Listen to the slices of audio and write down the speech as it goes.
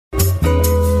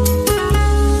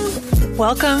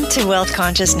Welcome to Wealth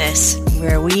Consciousness,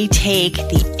 where we take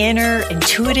the inner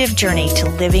intuitive journey to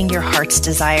living your heart's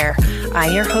desire.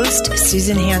 I'm your host,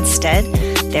 Susan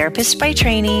Hanstead, therapist by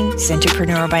training,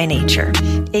 Centerpreneur by nature.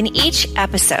 In each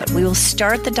episode, we will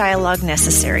start the dialogue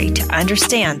necessary to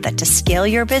understand that to scale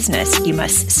your business, you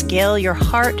must scale your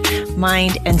heart,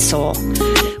 mind, and soul.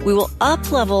 We will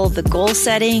up-level the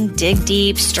goal-setting, dig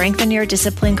deep, strengthen your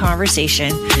discipline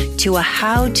conversation to a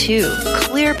how-to,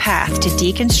 clear path to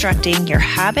deconstructing your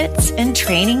habits and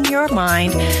training your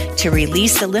mind to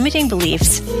release the limiting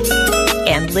beliefs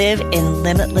and live in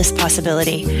limitless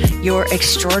possibility. Your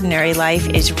extraordinary life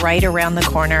is right around the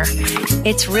corner.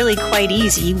 It's really quite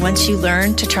easy once you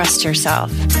learn to trust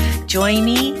yourself. Join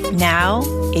me now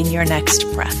in your next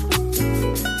breath.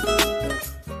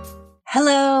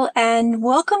 Hello, and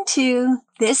welcome to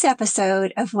this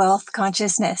episode of Wealth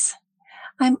Consciousness.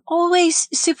 I'm always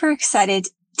super excited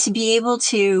to be able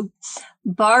to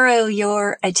borrow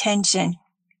your attention,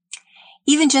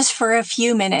 even just for a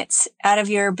few minutes out of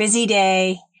your busy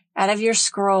day, out of your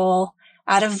scroll,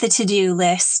 out of the to-do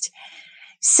list.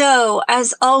 So,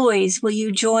 as always, will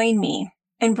you join me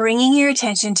in bringing your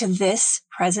attention to this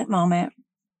present moment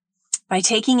by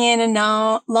taking in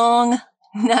a long,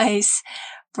 nice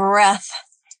breath.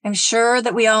 I'm sure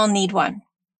that we all need one.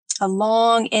 A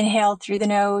long inhale through the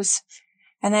nose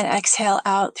and then exhale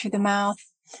out through the mouth.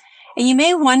 And you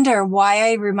may wonder why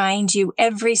I remind you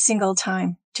every single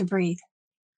time to breathe.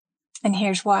 And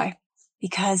here's why.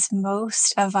 Because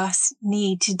most of us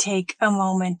need to take a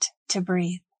moment to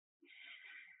breathe.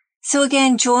 So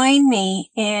again, join me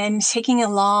in taking a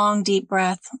long, deep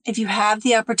breath. If you have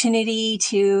the opportunity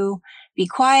to be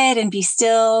quiet and be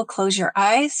still, close your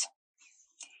eyes.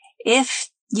 If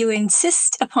you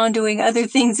insist upon doing other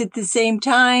things at the same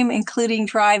time, including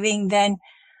driving, then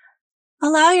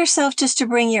allow yourself just to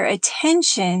bring your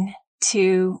attention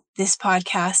to this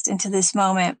podcast and to this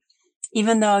moment,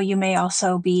 even though you may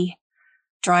also be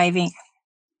driving.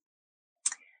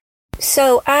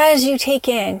 So as you take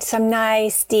in some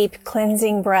nice, deep,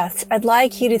 cleansing breaths, I'd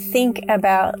like you to think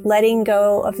about letting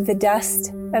go of the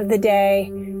dust of the day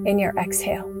in your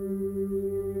exhale.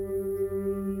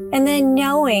 And then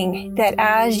knowing that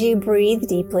as you breathe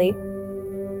deeply,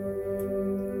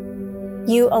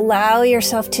 you allow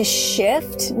yourself to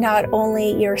shift not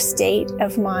only your state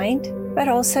of mind, but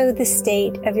also the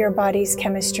state of your body's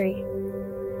chemistry.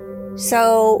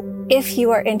 So if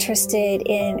you are interested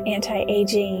in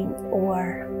anti-aging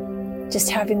or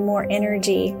just having more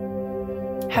energy,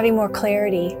 having more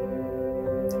clarity,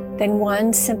 then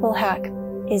one simple hack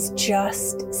is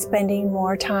just spending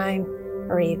more time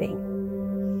breathing.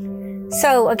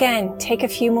 So again, take a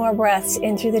few more breaths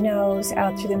in through the nose,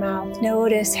 out through the mouth.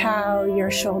 Notice how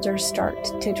your shoulders start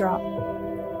to drop.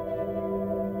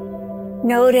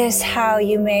 Notice how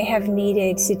you may have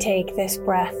needed to take this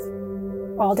breath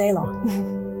all day long.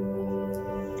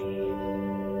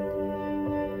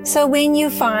 So when you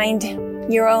find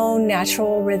your own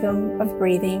natural rhythm of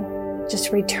breathing,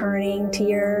 just returning to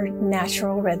your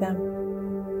natural rhythm,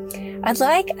 I'd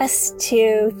like us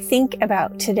to think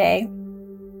about today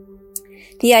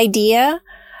the idea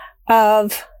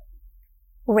of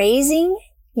raising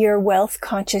your wealth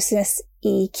consciousness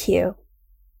EQ.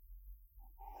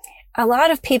 A lot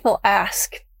of people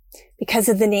ask, because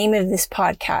of the name of this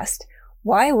podcast,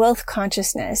 why wealth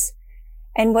consciousness?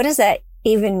 And what does that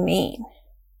even mean?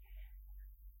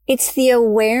 It's the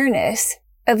awareness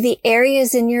of the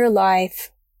areas in your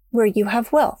life where you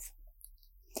have wealth.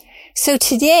 So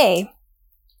today,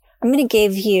 I'm going to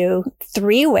give you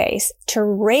 3 ways to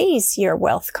raise your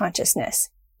wealth consciousness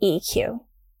EQ.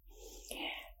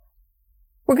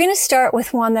 We're going to start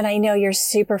with one that I know you're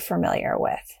super familiar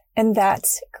with, and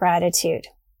that's gratitude.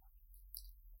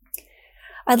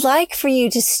 I'd like for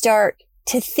you to start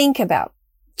to think about,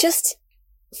 just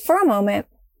for a moment,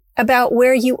 about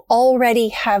where you already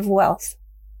have wealth.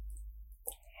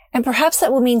 And perhaps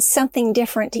that will mean something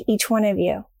different to each one of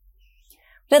you.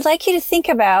 But I'd like you to think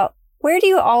about, where do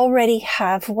you already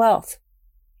have wealth?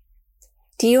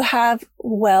 Do you have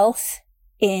wealth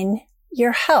in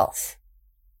your health?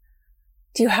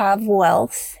 Do you have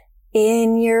wealth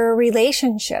in your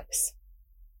relationships?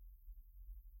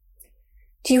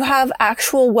 Do you have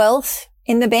actual wealth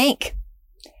in the bank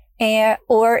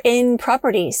or in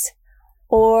properties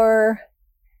or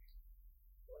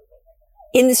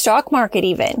in the stock market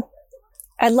even?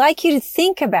 I'd like you to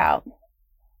think about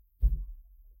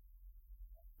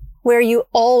where you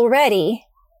already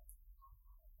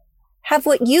have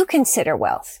what you consider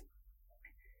wealth.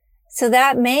 So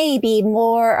that may be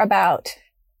more about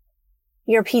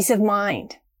your peace of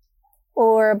mind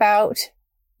or about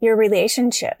your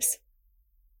relationships.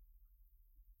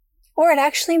 or it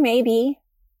actually may be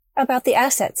about the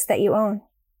assets that you own.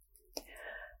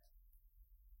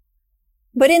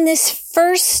 But in this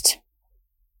first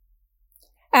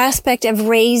aspect of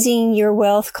raising your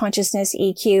wealth consciousness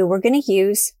EQ, we're going to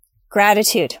use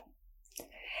gratitude.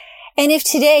 And if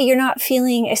today you're not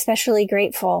feeling especially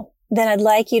grateful, then I'd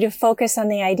like you to focus on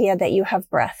the idea that you have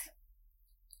breath.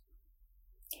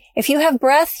 If you have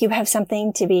breath, you have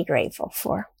something to be grateful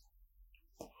for.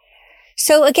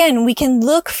 So again, we can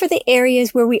look for the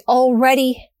areas where we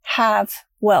already have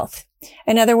wealth.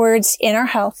 In other words, in our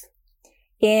health,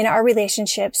 in our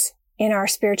relationships, in our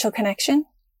spiritual connection,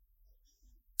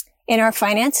 in our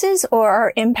finances, or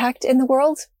our impact in the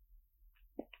world.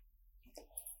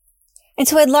 And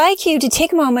so I'd like you to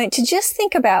take a moment to just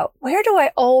think about, where do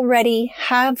I already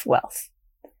have wealth?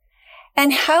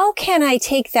 And how can I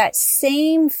take that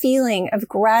same feeling of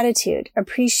gratitude,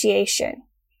 appreciation,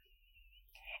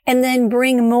 and then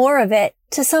bring more of it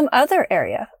to some other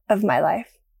area of my life?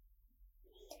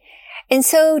 And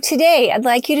so today I'd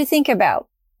like you to think about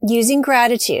using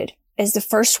gratitude as the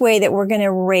first way that we're going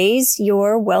to raise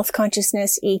your wealth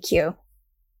consciousness EQ.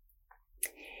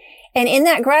 And in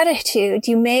that gratitude,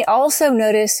 you may also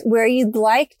notice where you'd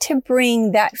like to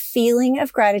bring that feeling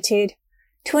of gratitude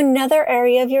to another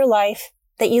area of your life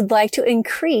that you'd like to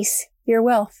increase your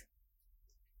wealth.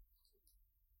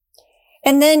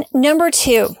 And then number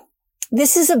 2,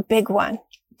 this is a big one,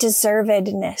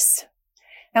 deservedness.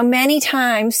 Now, many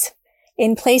times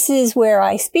in places where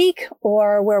I speak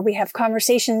or where we have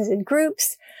conversations in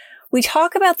groups, we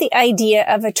talk about the idea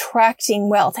of attracting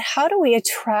wealth. How do we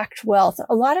attract wealth?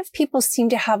 A lot of people seem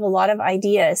to have a lot of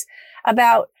ideas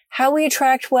about how we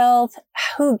attract wealth,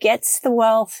 who gets the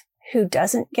wealth, who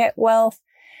doesn't get wealth,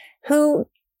 who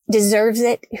deserves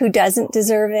it, who doesn't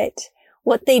deserve it,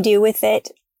 what they do with it,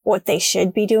 what they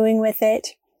should be doing with it.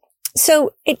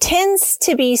 So it tends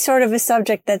to be sort of a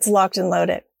subject that's locked and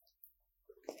loaded.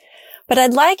 But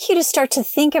I'd like you to start to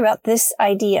think about this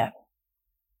idea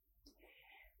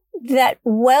that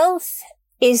wealth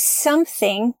is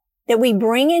something that we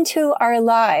bring into our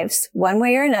lives one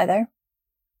way or another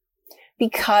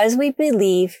because we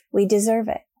believe we deserve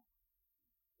it.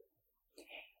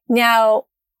 Now,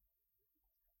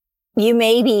 you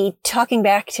may be talking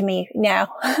back to me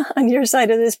now on your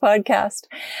side of this podcast,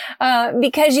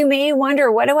 because you may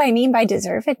wonder, what do I mean by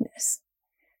deservedness?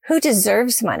 Who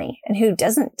deserves money and who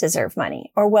doesn't deserve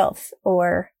money or wealth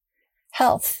or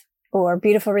health or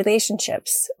beautiful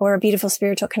relationships or a beautiful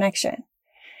spiritual connection?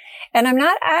 And I'm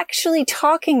not actually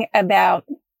talking about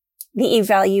the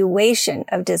evaluation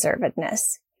of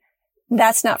deservedness.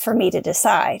 That's not for me to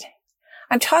decide.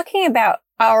 I'm talking about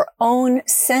our own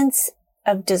sense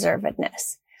of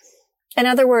deservedness. In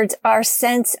other words, our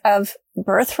sense of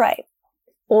birthright,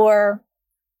 or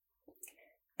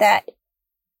that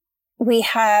we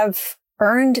have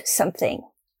earned something,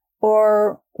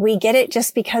 or we get it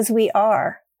just because we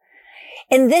are.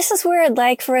 And this is where I'd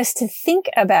like for us to think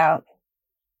about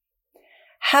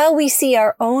how we see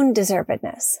our own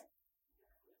deservedness.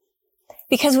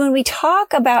 Because when we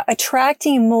talk about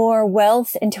attracting more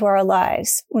wealth into our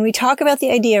lives, when we talk about the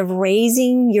idea of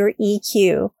raising your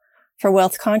EQ for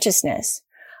wealth consciousness,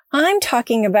 I'm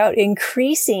talking about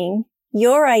increasing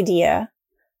your idea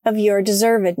of your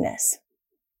deservedness.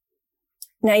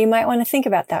 Now, you might want to think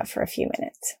about that for a few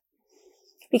minutes,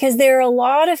 because there are a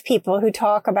lot of people who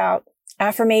talk about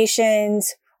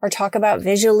affirmations or talk about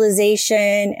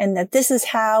visualization, and that this is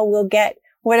how we'll get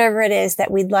whatever it is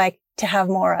that we'd like to have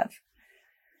more of.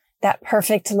 That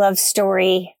perfect love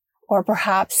story, or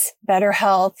perhaps better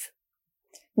health,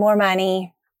 more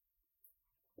money.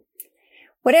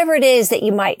 Whatever it is that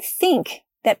you might think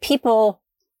that people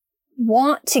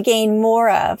want to gain more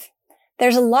of,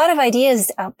 there's a lot of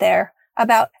ideas out there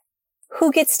about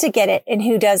who gets to get it and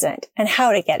who doesn't, and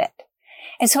how to get it.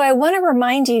 And so I want to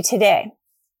remind you today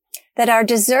that our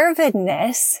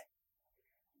deservedness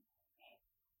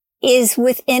is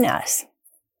within us.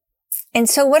 And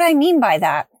so what I mean by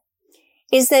that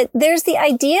is that there's the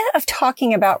idea of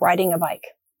talking about riding a bike.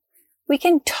 We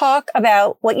can talk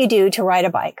about what you do to ride a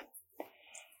bike.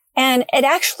 And it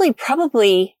actually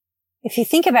probably, if you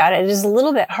think about it, is a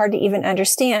little bit hard to even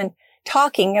understand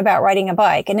talking about riding a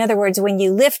bike. In other words, when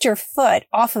you lift your foot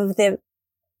off of the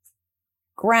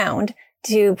ground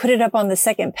to put it up on the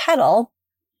second pedal,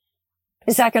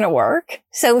 is that going to work?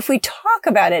 So if we talk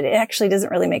about it, it actually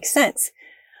doesn't really make sense.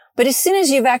 But as soon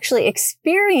as you've actually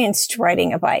experienced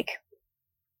riding a bike,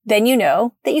 then you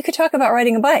know that you could talk about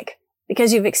riding a bike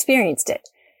because you've experienced it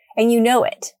and you know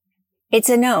it. It's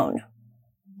a known.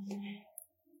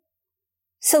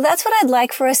 So that's what I'd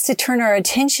like for us to turn our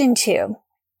attention to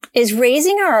is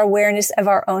raising our awareness of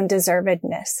our own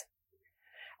deservedness.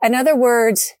 In other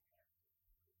words,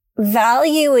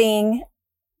 valuing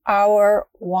our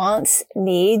wants,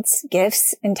 needs,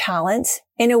 gifts, and talents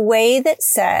in a way that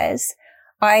says,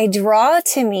 I draw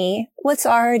to me what's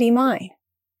already mine.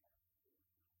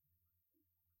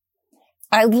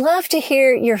 I'd love to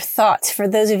hear your thoughts for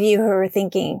those of you who are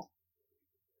thinking,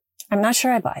 I'm not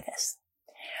sure I buy this.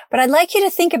 But I'd like you to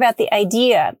think about the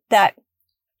idea that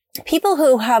people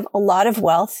who have a lot of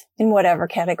wealth in whatever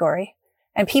category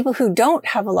and people who don't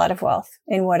have a lot of wealth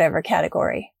in whatever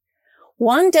category,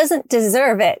 one doesn't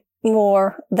deserve it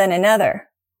more than another,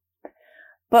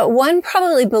 but one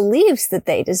probably believes that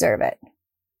they deserve it.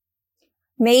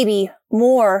 Maybe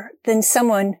more than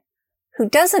someone who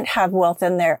doesn't have wealth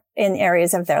in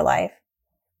areas of their life,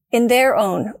 in their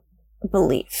own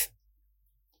belief.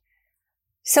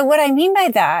 So what I mean by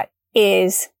that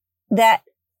is that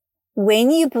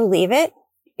when you believe it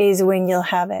is when you'll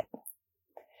have it.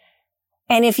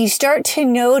 And if you start to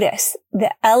notice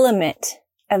the element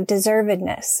of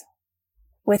deservedness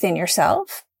within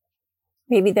yourself,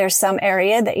 maybe there's some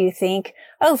area that you think,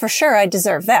 oh, for sure, I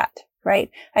deserve that, right?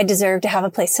 I deserve to have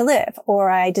a place to live, or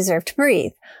I deserve to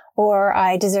breathe, or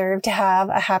I deserve to have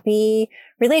a happy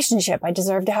relationship. I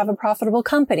deserve to have a profitable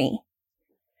company.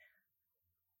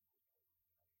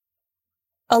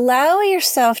 Allow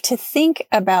yourself to think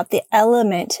about the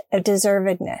element of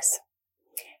deservedness.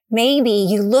 Maybe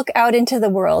you look out into the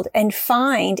world and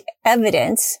find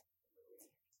evidence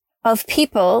of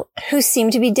people who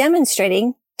seem to be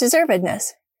demonstrating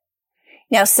deservedness.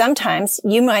 Now, sometimes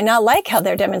you might not like how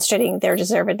they're demonstrating their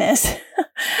deservedness.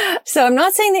 So I'm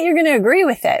not saying that you're going to agree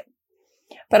with it.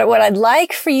 But what I'd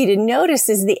like for you to notice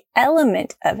is the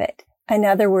element of it. In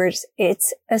other words,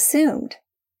 it's assumed.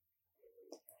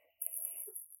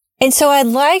 And so I'd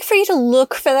like for you to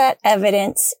look for that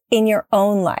evidence in your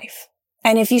own life.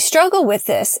 And if you struggle with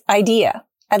this idea,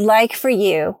 I'd like for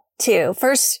you to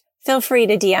first feel free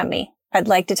to DM me. I'd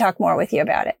like to talk more with you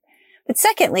about it. But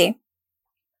secondly,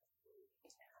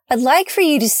 I'd like for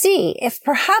you to see if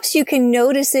perhaps you can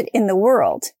notice it in the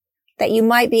world, that you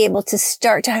might be able to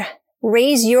start to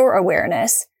raise your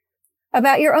awareness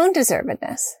about your own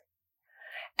deservedness.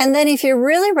 And then if you're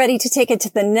really ready to take it to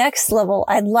the next level,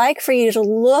 I'd like for you to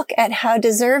look at how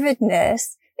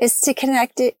deservedness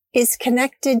is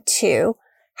connected to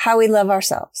how we love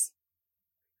ourselves.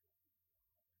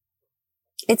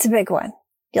 It's a big one.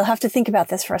 You'll have to think about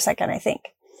this for a second, I think.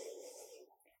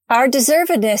 Our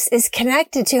deservedness is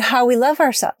connected to how we love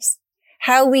ourselves,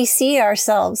 how we see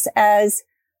ourselves as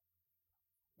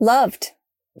loved,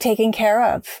 taken care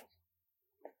of,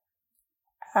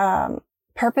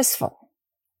 purposeful,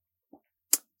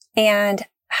 and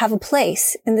have a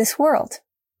place in this world.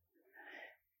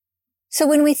 So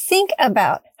when we think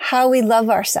about how we love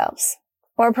ourselves,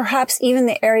 or perhaps even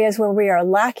the areas where we are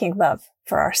lacking love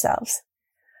for ourselves,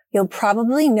 you'll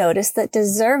probably notice that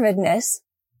deservedness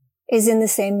is in the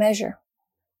same measure.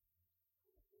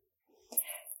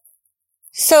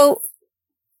 So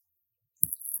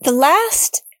the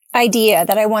last idea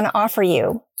that I want to offer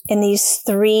you in these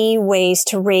 3 ways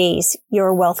to raise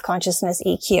your wealth consciousness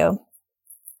EQ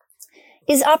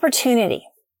is opportunity.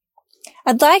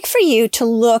 I'd like for you to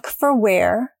look for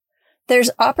where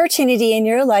there's opportunity in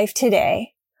your life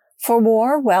today for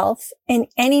more wealth in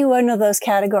any one of those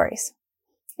categories,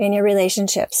 in your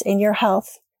relationships, in your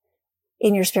health,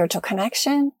 in your spiritual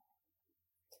connection,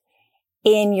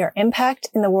 in your impact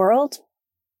in the world,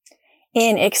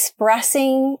 in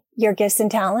expressing your gifts and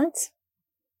talents.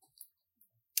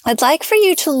 I'd like for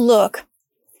you to look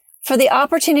for the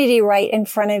opportunity right in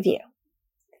front of you.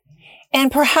 And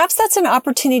perhaps that's an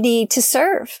opportunity to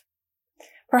serve.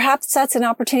 Perhaps that's an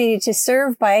opportunity to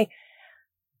serve by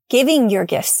giving your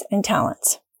gifts and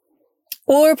talents.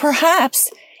 Or perhaps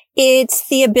it's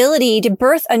the ability to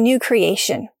birth a new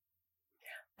creation,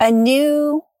 a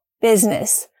new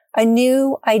business, a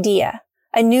new idea,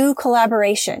 a new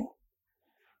collaboration,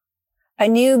 a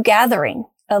new gathering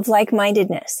of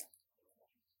like-mindedness,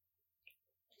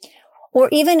 or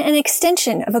even an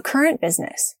extension of a current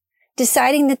business,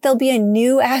 deciding that there'll be a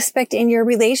new aspect in your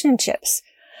relationships.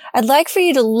 I'd like for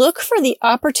you to look for the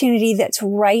opportunity that's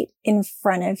right in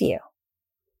front of you.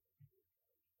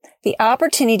 The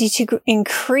opportunity to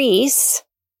increase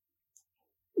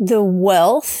the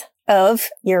wealth of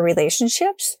your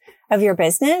relationships, of your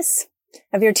business,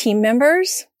 of your team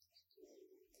members.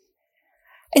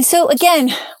 And so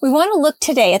again, we want to look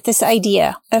today at this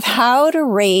idea of how to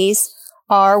raise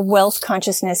our wealth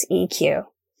consciousness EQ,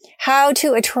 how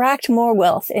to attract more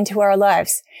wealth into our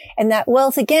lives. And that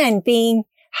wealth, again, being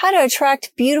how to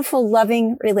attract beautiful,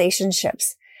 loving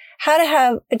relationships, how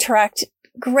to attract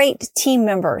great team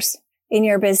members in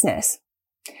your business,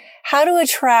 how to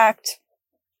attract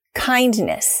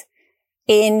kindness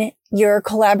in your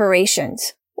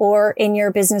collaborations or in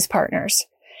your business partners,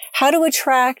 how to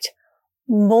attract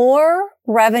more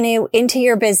revenue into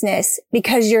your business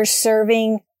because you're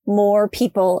serving more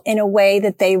people in a way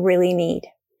that they really need.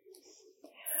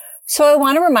 So I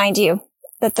want to remind you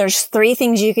that there's 3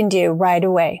 things you can do right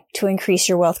away to increase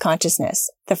your wealth consciousness.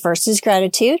 The first is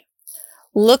gratitude.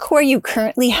 Look where you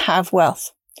currently have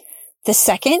wealth. The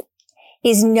second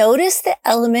is notice the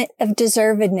element of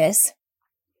deservedness.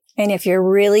 And if you're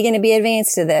really going to be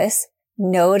advanced to this,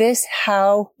 notice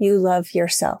how you love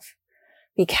yourself.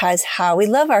 Because how we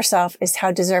love ourselves is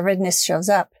how deservedness shows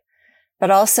up. But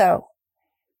also,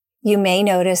 you may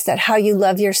notice that how you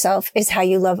love yourself is how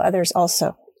you love others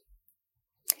also.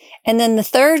 And then the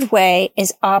third way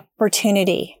is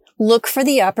opportunity. Look for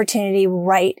the opportunity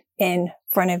right in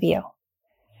front of you.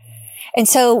 And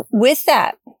so with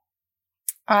that,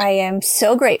 I am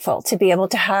so grateful to be able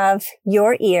to have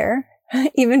your ear,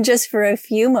 even just for a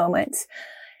few moments.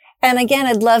 And again,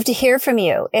 I'd love to hear from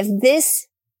you. If this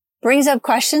brings up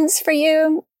questions for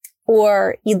you,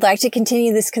 or you'd like to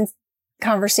continue this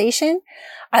conversation,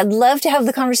 I'd love to have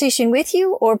the conversation with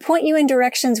you or point you in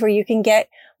directions where you can get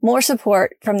more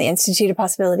support from the Institute of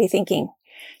Possibility Thinking.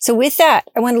 So with that,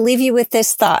 I want to leave you with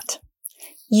this thought.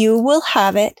 You will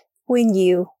have it when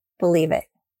you believe it.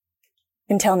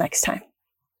 Until next time.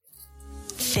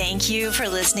 Thank you for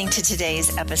listening to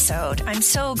today's episode. I'm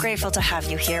so grateful to have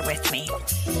you here with me.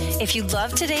 If you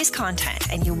love today's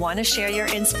content and you want to share your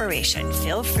inspiration,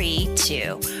 feel free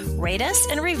to rate us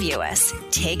and review us.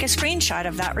 Take a screenshot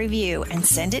of that review and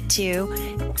send it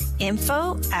to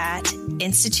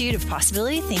info@Institute of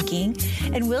Possibility Thinking,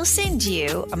 and we'll send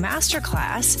you a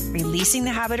masterclass, Releasing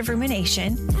the Habit of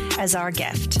Rumination, as our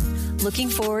gift. Looking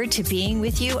forward to being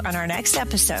with you on our next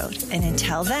episode. And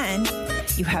until then,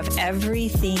 you have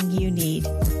everything you need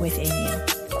within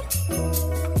you.